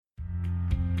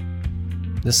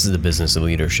This is the Business of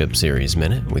Leadership Series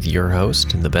Minute with your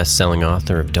host, the best-selling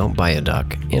author of Don't Buy a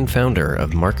Duck and founder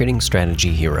of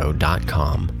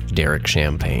MarketingStrategyHero.com, Derek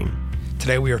Champagne.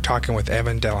 Today we are talking with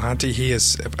Evan Delahanty. He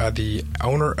is the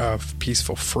owner of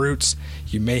Peaceful Fruits.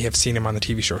 You may have seen him on the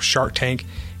TV show Shark Tank.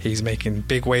 He's making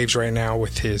big waves right now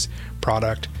with his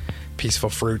product, Peaceful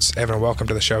Fruits. Evan, welcome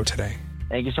to the show today.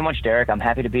 Thank you so much, Derek. I'm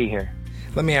happy to be here.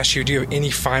 Let me ask you, do you have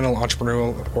any final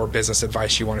entrepreneurial or business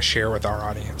advice you want to share with our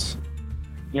audience?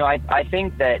 You know, I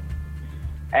think that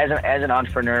as an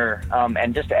entrepreneur,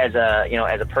 and just as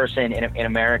a person in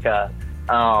America,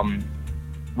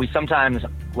 we sometimes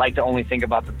like to only think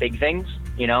about the big things.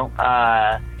 You know,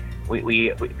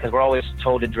 because we're always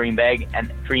told to dream big,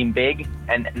 and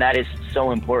that is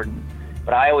so important.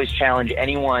 But I always challenge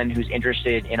anyone who's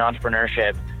interested in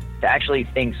entrepreneurship to actually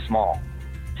think small,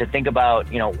 to think about,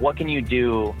 what can you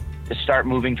do to start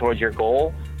moving towards your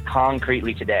goal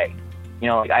concretely today.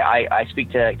 I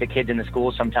speak to kids in the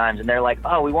school sometimes, and they're like,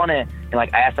 "Oh, we want to." I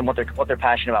ask them what they're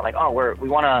passionate about. Like, "Oh, we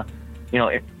want to,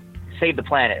 save the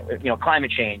planet.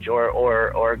 Climate change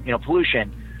or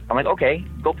pollution." I'm like, "Okay,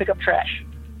 go pick up trash.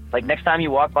 Like next time you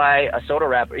walk by a soda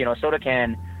wrapper, a soda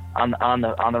can on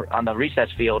the recess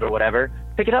field or whatever,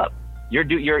 pick it up.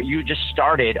 You just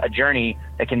started a journey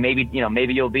that can maybe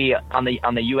you'll be on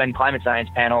the UN climate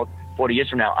science panel 40 years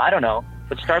from now. I don't know,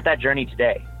 but start that journey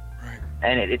today."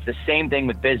 And it's the same thing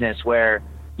with business, where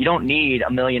you don't need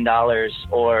 $1 million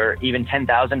or even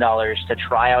 $10,000 to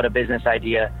try out a business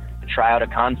idea, to try out a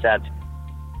concept.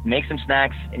 Make some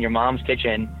snacks in your mom's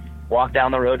kitchen, walk down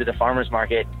the road to the farmer's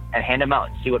market and hand them out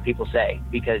and see what people say,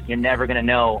 because you're never going to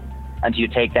know until you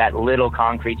take that little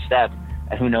concrete step,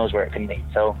 and who knows where it can lead.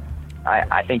 So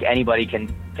I think anybody can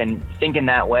think in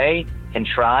that way, can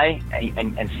try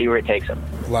and see where it takes them.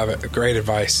 Love it. Great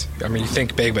advice. I mean, you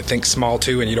think big, but think small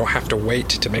too, and you don't have to wait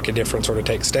to make a difference or to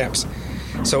take steps.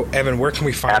 So, Evan, where can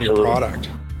we find your product?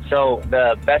 So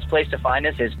the best place to find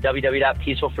us is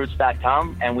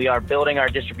www.peacefulfruits.com, and we are building our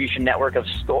distribution network of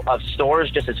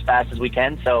stores just as fast as we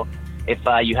can. So if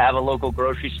you have a local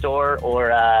grocery store or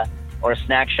a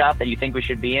snack shop that you think we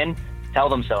should be in, tell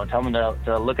them so, and tell them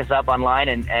to look us up online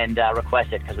and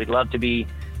request it, because we'd love to be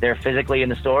there physically in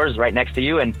the stores right next to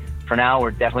you. And for now,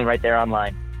 we're definitely right there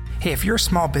online. Hey, if you're a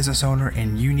small business owner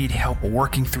and you need help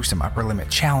working through some upper limit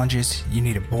challenges, you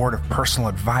need a board of personal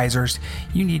advisors,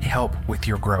 you need help with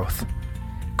your growth,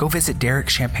 go visit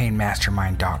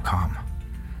DerekChampagneMastermind.com.